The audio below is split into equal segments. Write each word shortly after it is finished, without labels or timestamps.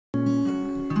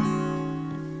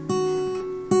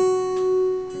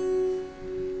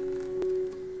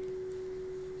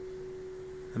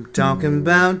Talking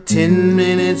about 10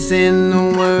 minutes in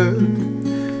the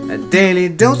Word. A daily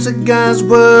dose of God's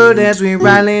Word as we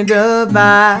rightly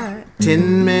divide.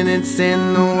 10 minutes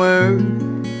in the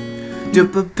Word to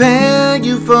prepare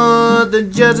you for the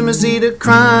judgment seat of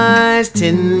Christ.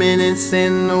 10 minutes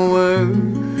in the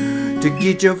Word to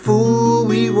get your full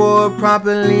reward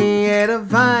properly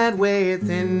edified with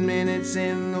 10 minutes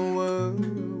in the Word.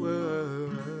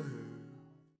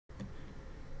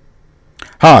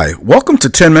 Hi, welcome to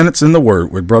 10 Minutes in the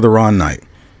Word with Brother Ron Knight.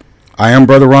 I am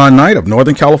Brother Ron Knight of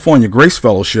Northern California Grace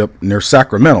Fellowship near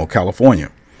Sacramento,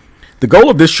 California. The goal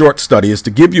of this short study is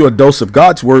to give you a dose of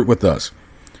God's Word with us,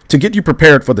 to get you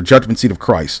prepared for the judgment seat of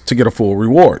Christ, to get a full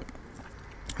reward.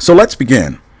 So let's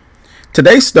begin.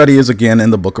 Today's study is again in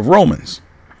the book of Romans.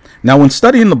 Now, when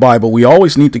studying the Bible, we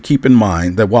always need to keep in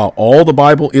mind that while all the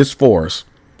Bible is for us,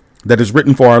 that is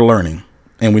written for our learning,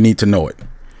 and we need to know it.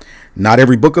 Not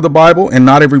every book of the Bible and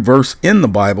not every verse in the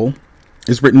Bible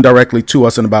is written directly to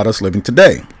us and about us living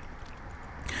today.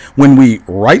 When we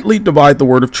rightly divide the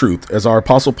word of truth, as our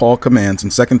Apostle Paul commands in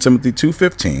 2 Timothy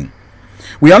 2:15,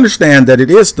 we understand that it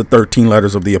is the 13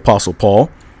 letters of the Apostle Paul,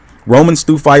 Romans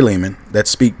through Philemon, that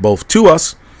speak both to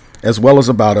us as well as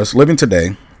about us living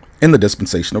today in the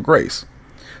dispensation of grace.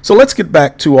 So let's get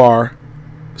back to our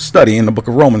study in the book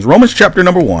of Romans. Romans chapter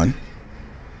number 1.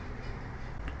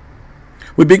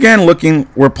 We began looking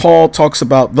where Paul talks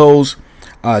about those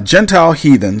Gentile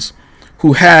heathens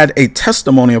who had a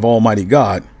testimony of Almighty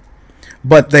God,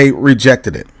 but they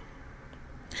rejected it.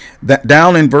 That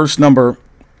down in verse number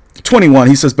 21,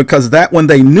 he says, because that when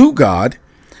they knew God,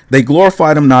 they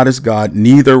glorified him not as God,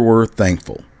 neither were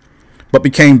thankful, but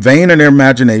became vain in their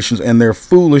imaginations, and their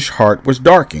foolish heart was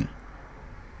darkened.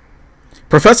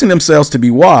 Professing themselves to be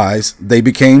wise, they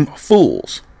became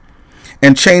fools,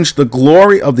 and changed the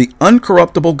glory of the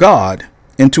uncorruptible God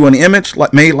into an image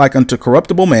made like unto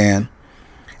corruptible man,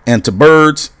 and to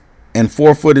birds, and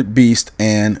four-footed beasts,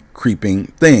 and creeping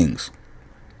things.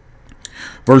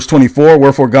 Verse 24,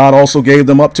 wherefore God also gave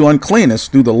them up to uncleanness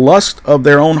through the lust of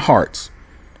their own hearts,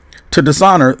 to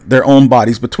dishonor their own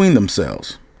bodies between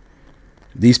themselves.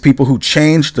 These people who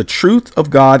changed the truth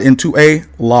of God into a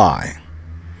lie,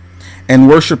 and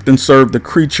worshipped and served the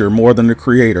creature more than the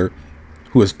Creator,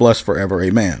 who is blessed forever.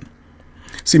 Amen.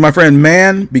 See, my friend,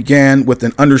 man began with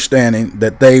an understanding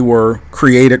that they were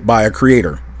created by a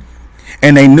creator.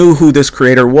 And they knew who this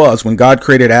creator was. When God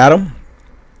created Adam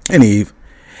and Eve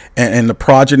and the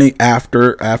progeny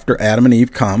after Adam and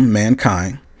Eve come,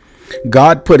 mankind,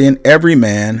 God put in every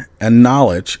man a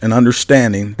knowledge and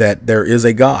understanding that there is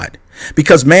a God.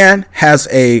 Because man has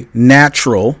a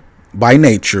natural, by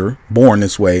nature, born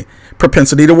this way,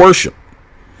 propensity to worship,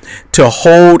 to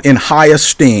hold in high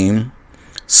esteem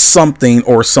something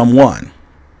or someone.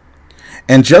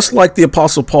 And just like the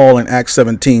Apostle Paul in Acts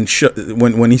 17,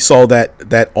 when he saw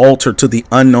that altar to the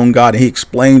unknown God, and he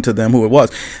explained to them who it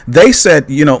was, they said,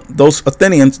 you know, those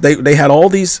Athenians, they had all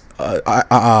these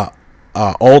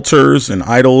altars and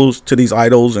idols to these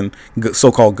idols and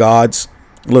so-called gods,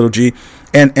 little g,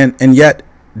 and yet,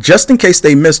 just in case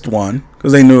they missed one,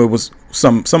 because they knew it was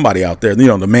somebody out there, you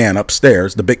know, the man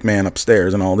upstairs, the big man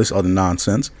upstairs, and all this other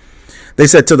nonsense, they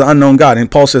said to the unknown God.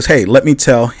 And Paul says, hey, let me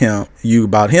tell you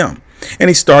about him. And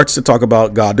he starts to talk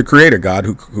about God, the creator, God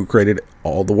who created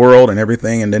all the world and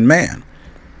everything, and then man.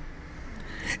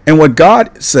 And what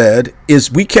God said is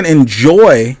we can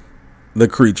enjoy the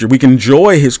creature. We can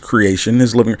enjoy his creation,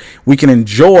 his living. We can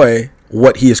enjoy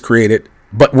what he has created,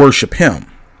 but worship him.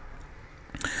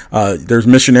 There's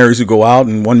missionaries who go out,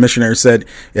 and one missionary said,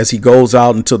 as he goes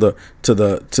out into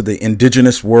the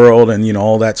indigenous world and, you know,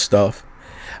 all that stuff,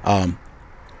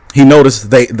 he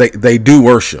noticed they do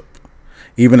worship,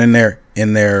 even in their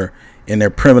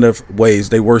primitive ways.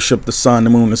 They worship the sun,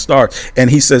 the moon, the stars. And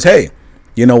he says, hey,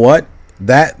 you know what?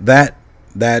 That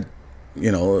you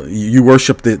know, you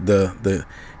worship the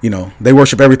you know, they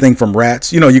worship everything from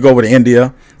rats. You know, you go over to India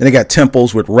and they got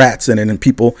temples with rats in it, and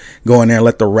people go in there and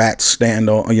let the rats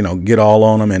stand on, you know, get all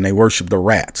on them, and they worship the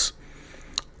rats.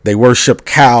 They worship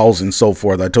cows and so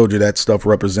forth. I told you that stuff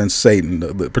represents Satan,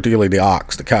 particularly the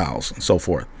ox, the cows, and so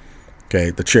forth.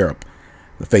 Okay, the cherub,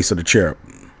 the face of the cherub.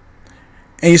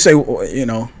 And you say, well, you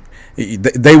know,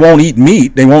 they won't eat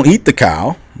meat. They won't eat the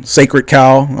cow, sacred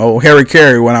cow. Oh, Harry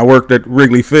Carey, when I worked at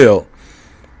Wrigley Field,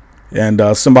 and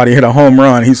somebody hit a home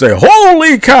run, he said,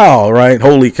 holy cow, right?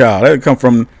 Holy cow. That come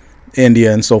from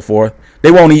India and so forth.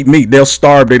 They won't eat meat. They'll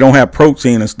starve. They don't have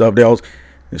protein and stuff. They're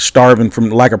starving from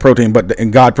lack of protein,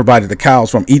 and God provided the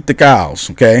cows from eat the cows,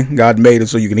 okay? God made it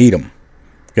so you can eat them,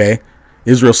 okay?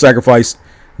 Israel sacrificed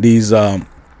these bulls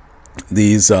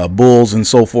and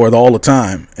so forth all the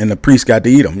time, and the priests got to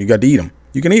eat them. You got to eat them.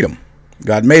 You can eat them.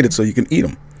 God made it so you can eat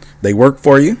them. They work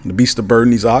for you, the beast of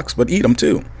burden, these ox, but eat them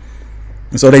too.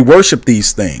 And so they worship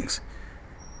these things.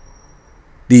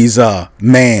 These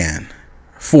man,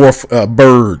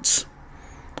 birds,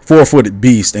 four-footed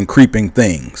beasts, and creeping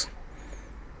things.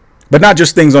 But not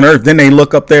just things on earth. Then they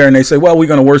look up there and they say, well, we're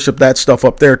going to worship that stuff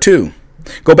up there too.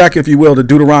 Go back, if you will, to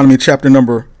Deuteronomy chapter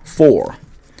number 4.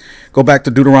 Go back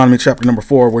to Deuteronomy chapter number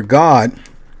 4, where God,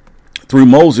 through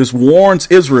Moses, warns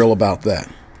Israel about that.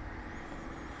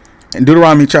 In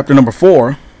Deuteronomy chapter number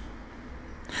 4,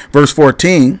 verse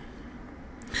 14,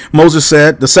 Moses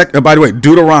said, by the way,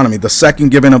 Deuteronomy, the second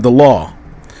giving of the law.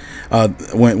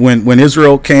 When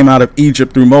Israel came out of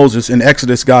Egypt through Moses, in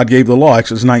Exodus, God gave the law,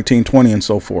 Exodus 19:20 and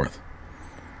so forth.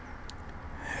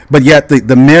 But yet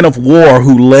the men of war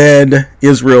who led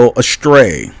Israel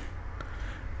astray,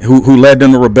 who led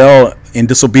them to rebel in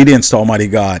disobedience to Almighty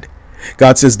God,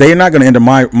 God says they're not going to enter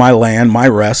my land, my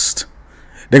rest.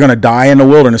 They're going to die in the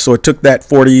wilderness. So it took that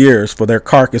 40 years for their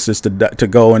carcasses to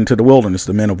go into the wilderness,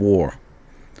 the men of war.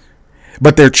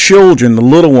 But their children, the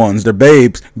little ones, their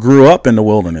babes, grew up in the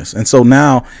wilderness. And so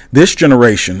now this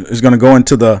generation is going to go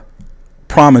into the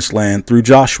promised land through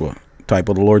Joshua, type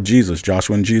of the Lord Jesus.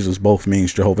 Joshua and Jesus both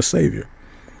means Jehovah's Savior.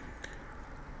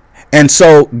 And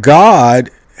so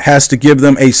God has to give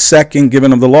them a second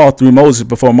giving of the law through Moses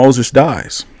before Moses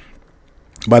dies.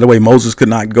 By the way, Moses could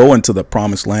not go into the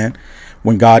promised land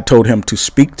when God told him to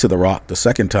speak to the rock the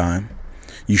second time.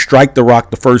 You strike the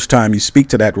rock the first time, you speak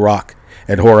to that rock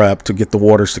at Horeb to get the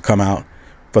waters to come out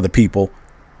for the people.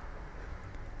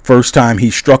 First time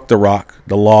he struck the rock,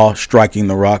 the law striking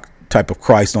the rock, type of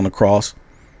Christ on the cross.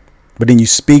 But then you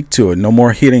speak to it, no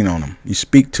more hitting on them. You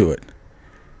speak to it.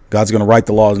 God's going to write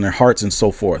the laws in their hearts and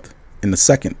so forth in the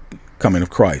second coming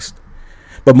of Christ.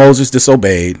 But Moses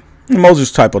disobeyed. And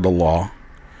Moses type of the law,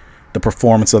 the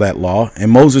performance of that law.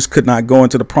 And Moses could not go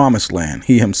into the promised land,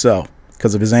 he himself,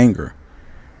 because of his anger,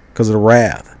 because of the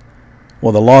wrath.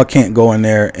 Well, the law can't go in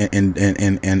there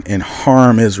and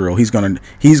harm Israel. He's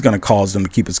gonna cause them to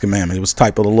keep his commandments. It was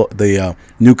type of the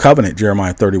new covenant,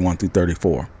 Jeremiah 31 through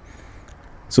 34.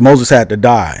 So Moses had to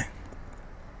die.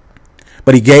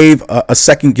 But he gave a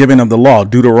second giving of the law,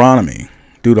 Deuteronomy,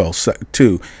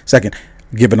 second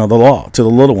giving of the law to the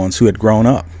little ones who had grown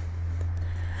up.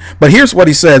 But here's what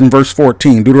he said in verse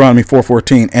 14, Deuteronomy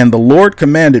 4:14, and the Lord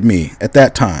commanded me at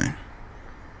that time,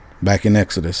 back in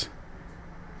Exodus,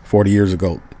 40 years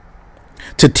ago,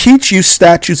 to teach you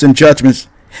statutes and judgments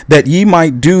that ye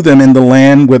might do them in the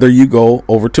land whither you go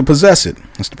over to possess it.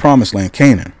 That's the promised land,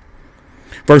 Canaan.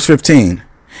 Verse 15,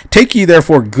 take ye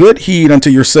therefore good heed unto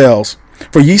yourselves,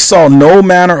 for ye saw no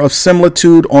manner of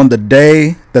similitude on the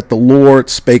day that the Lord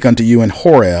spake unto you in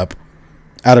Horeb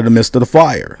out of the midst of the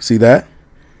fire. See that?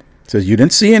 It says you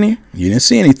didn't see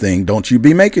anything. Don't you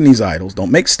be making these idols.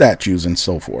 Don't make statues and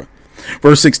so forth.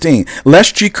 Verse 16,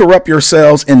 lest ye corrupt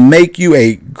yourselves and make you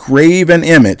a graven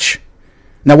image.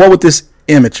 Now, what would this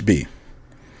image be?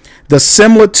 The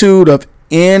similitude of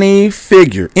any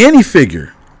figure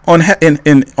on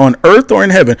earth or in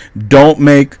heaven. Don't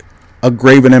make a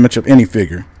graven image of any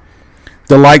figure.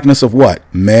 The likeness of what?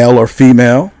 Male or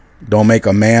female. Don't make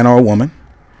a man or a woman.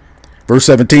 Verse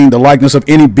 17, the likeness of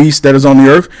any beast that is on the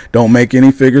earth. Don't make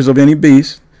any figures of any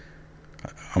beast.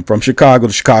 I'm from Chicago,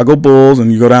 the Chicago Bulls,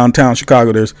 and you go downtown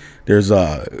Chicago, there's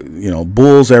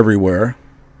bulls everywhere.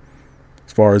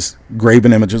 As far as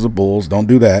graven images of bulls, don't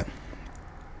do that.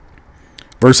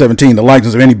 Verse 17, the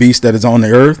likeness of any beast that is on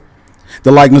the earth.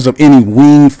 The likeness of any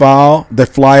winged fowl that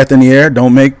flieth in the air.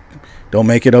 Don't make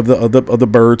it of the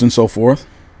birds and so forth.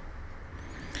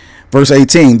 Verse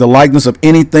 18, the likeness of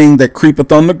anything that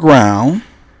creepeth on the ground,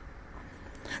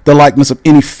 the likeness of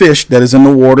any fish that is in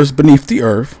the waters beneath the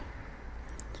earth.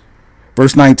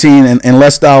 Verse 19, and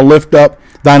lest thou lift up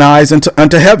thine eyes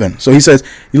unto heaven. So he says,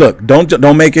 look,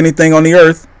 don't make anything on the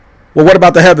earth. Well, what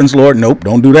about the heavens, Lord? Nope,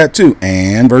 don't do that too.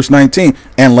 And verse 19,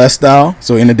 and lest thou,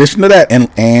 so in addition to that,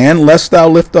 and lest thou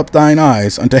lift up thine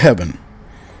eyes unto heaven.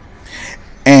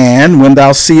 And when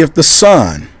thou seest the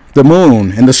sun, the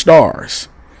moon, and the stars,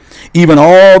 even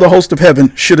all the host of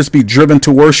heaven, shouldest be driven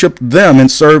to worship them and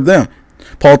serve them.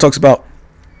 Paul talks about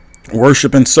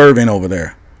worship and serving over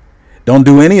there. Don't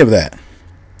do any of that,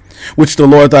 which the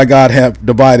Lord thy God hath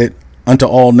divided unto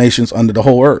all nations under the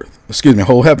whole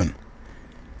whole heaven.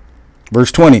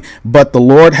 Verse 20, but the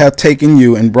Lord hath taken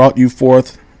you and brought you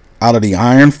forth out of the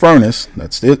iron furnace,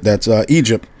 that's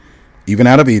Egypt, even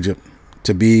out of Egypt,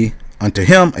 to be unto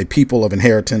him a people of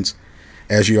inheritance,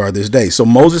 as you are this day. So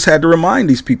Moses had to remind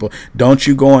these people, don't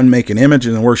you go and make an image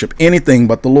and worship anything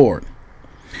but the Lord.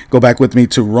 Go back with me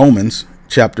to Romans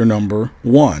chapter number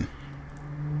 1.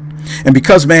 And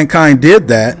because mankind did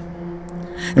that,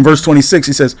 in verse 26,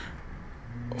 he says,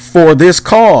 for this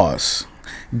cause,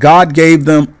 God gave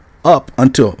them up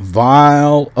unto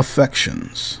vile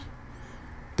affections.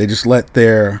 They just let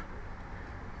their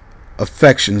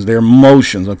affections, their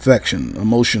emotions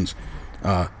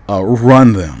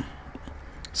run them.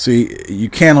 See, you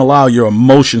can't allow your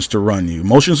emotions to run you.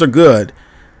 Emotions are good,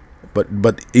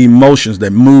 but emotions,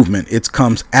 that movement, it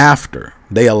comes after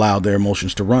they allow their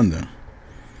emotions to run them.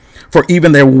 For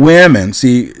even their women,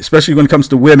 see, especially when it comes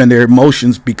to women, their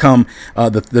emotions become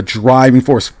the driving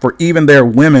force. For even their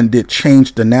women did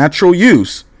change the natural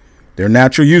use. Their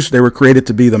natural use, they were created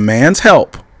to be the man's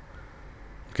help.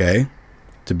 Okay?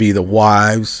 To be the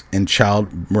wives and child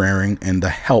rearing and the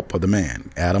help of the man.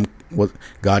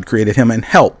 God created him in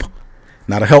help,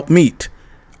 not a help meet,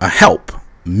 a help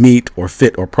meet or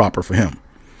fit or proper for him.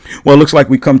 Well, it looks like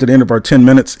we come to the end of our 10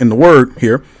 minutes in the Word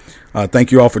here.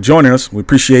 Thank you all for joining us. We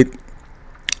appreciate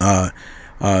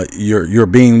your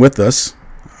being with us.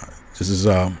 This is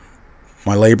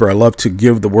my labor. I love to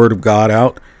give the Word of God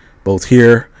out, both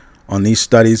here on these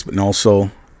studies, but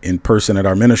also in person at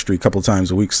our ministry a couple of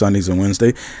times a week, Sundays and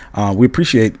Wednesday. We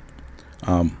appreciate,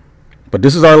 but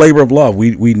this is our labor of love.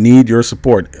 We need your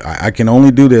support. I can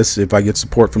only do this if I get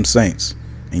support from saints,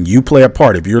 and you play a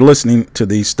part. If you're listening to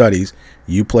these studies,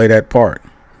 you play that part.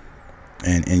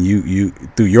 And you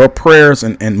through your prayers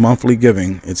and monthly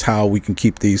giving, it's how we can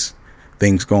keep these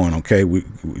things going. Okay,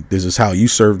 this is how you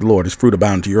serve the Lord. It's fruit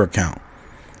abound to your account.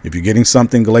 If you're getting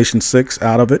something, Galatians 6,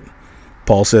 out of it,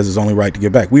 Paul says it's only right to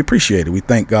give back. We appreciate it. We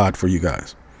thank God for you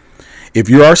guys. If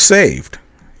you are saved,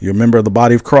 you're a member of the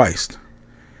body of Christ,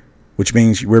 which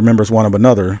means we're members one of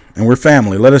another, and we're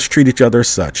family. Let us treat each other as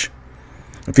such.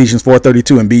 Ephesians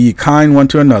 4:32, and be ye kind one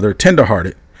to another,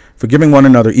 tenderhearted, forgiving one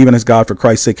another, even as God for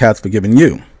Christ's sake hath forgiven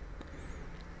you.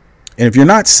 And if you're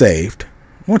not saved,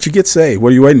 once you get saved,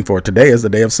 what are you waiting for? Today is the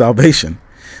day of salvation.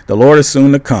 The Lord is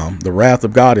soon to come. The wrath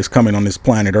of God is coming on this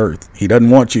planet Earth. He doesn't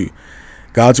want you.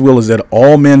 God's will is that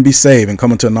all men be saved and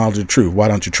come into the knowledge of the truth. Why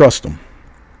don't you trust him?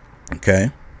 Okay.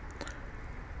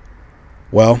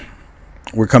 Well,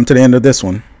 we're come to the end of this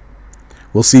one.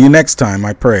 We'll see you next time,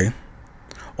 I pray,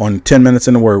 on 10 Minutes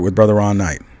in the Word with Brother Ron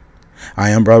Knight.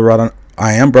 I am Brother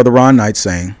Ron Knight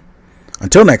saying,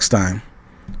 until next time,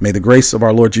 may the grace of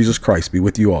our Lord Jesus Christ be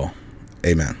with you all.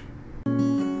 Amen.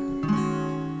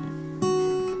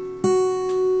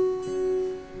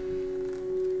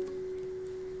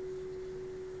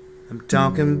 I'm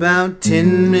talking about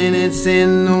 10 minutes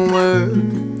in the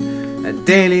Word, a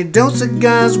daily dose of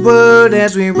God's Word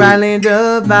as we rightly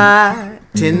divide.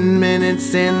 10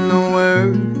 minutes in the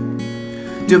Word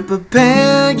to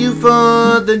prepare you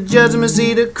for the judgment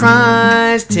seat of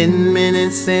Christ. 10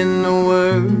 minutes in the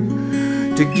Word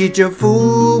to get your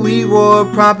full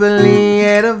reward properly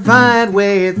edified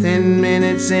with 10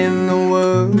 minutes in the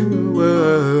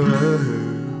Word.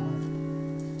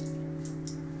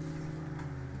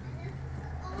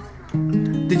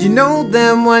 Did you know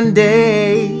that one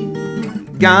day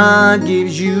God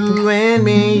gives you and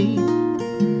me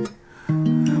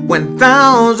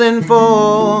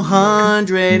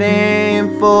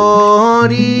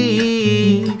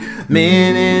 1,440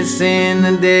 minutes in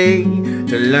a day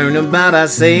to learn about our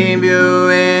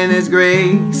Savior and His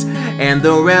grace and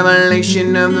the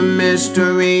revelation of the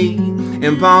mystery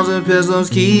in Paul's epistles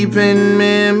keep in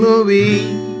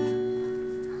memory.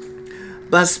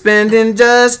 By spending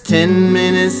just 10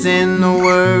 minutes in the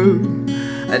Word,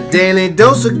 a daily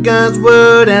dose of God's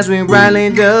Word as we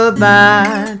rightly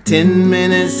divide. 10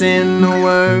 minutes in the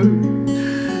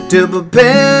Word to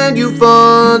prepare you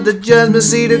for the judgment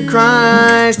seat of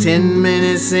Christ. 10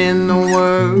 minutes in the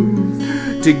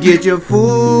Word to get your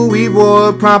full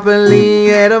reward properly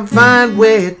edified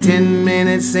with 10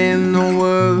 minutes in the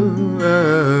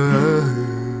Word.